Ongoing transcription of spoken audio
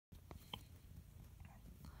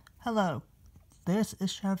Hello, this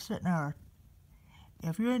is Chef Sitner.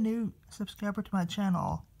 If you're a new subscriber to my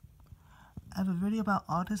channel, I have a video about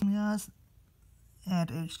autism, guys, and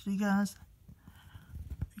ADHD, guys.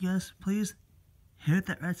 Guys, please hit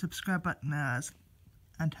that red subscribe button, guys,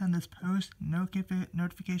 and turn this post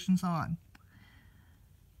notifications on.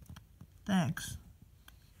 Thanks.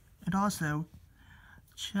 And also,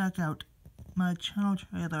 check out my channel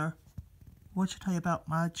trailer, which will tell you about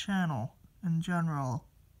my channel in general.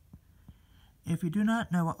 If you do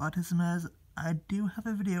not know what autism is, I do have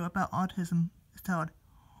a video about autism. It's titled,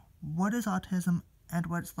 What is Autism and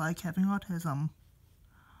What It's Like Having Autism,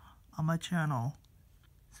 on my channel.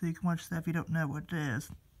 So you can watch that if you don't know what it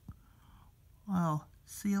is. Well,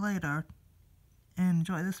 see you later.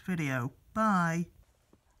 Enjoy this video. Bye.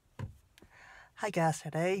 Hi guys,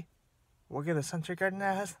 today we're going to Century Garden,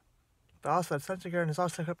 guys. But also, Century Garden is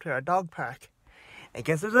also hooked to our dog park. And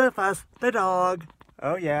guess who's with us? The dog.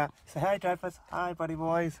 Oh yeah. Say hi, Dreyfus. Hi, buddy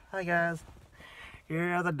boys. Hi, guys.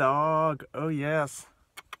 Here, the dog. Oh yes.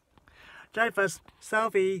 Dreyfus,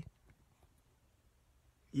 selfie.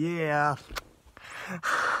 Yeah.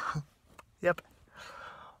 Yep.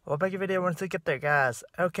 We'll make a video once we get there, guys.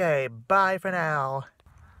 Okay, bye for now.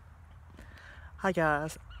 Hi,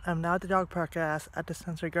 guys. I'm now at the dog park, guys, at the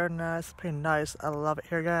Century Garden, guys. It's pretty nice. I love it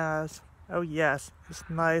here, guys. Oh yes, it's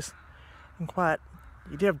nice and quiet.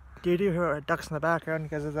 You do hear ducks in the background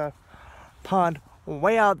because there's a pond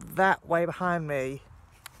way out that way behind me.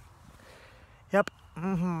 Yep.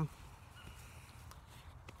 Part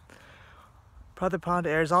of the pond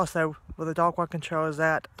area is also where the dog walk control is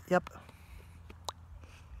at. Yep.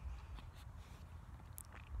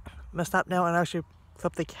 I'm gonna stop now and actually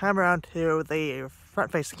flip the camera onto the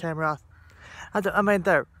front-facing camera. I mean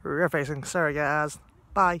the rear-facing. Sorry, guys.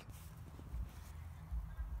 Bye.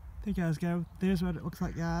 There you guys go. There's what it looks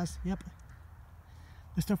like, guys. Yep.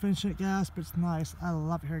 They're still finishing it, guys, but it's nice. I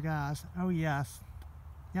love it here, guys. Oh, yes.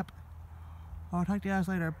 Yep. I'll talk to you guys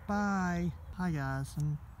later. Bye. Hi, guys.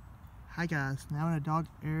 And hi, guys. Now in a dog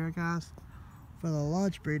area, guys, for the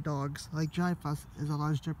large breed dogs. Like Dreyfus is a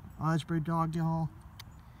large breed dog, y'all.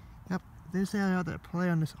 Yep. There's the area that play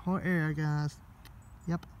on this whole area, guys.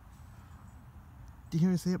 Yep. Do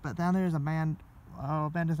you see it? But down there is a man.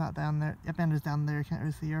 Oh, Amanda's not down there. Yep, Amanda's down there. Can't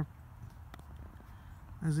really see her.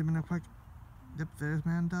 I'll zoom in real quick. Yep, there's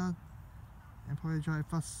Amanda. And probably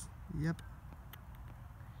Dreyfus. Yep.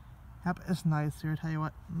 Yep, it's nice here, tell you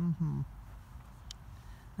what.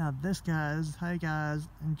 Now this, guys, how you guys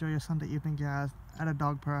enjoy your Sunday evening, guys, at a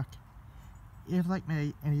dog park. If like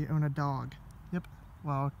me and you own a dog. Yep.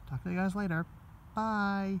 Well, talk to you guys later.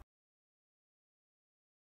 Bye.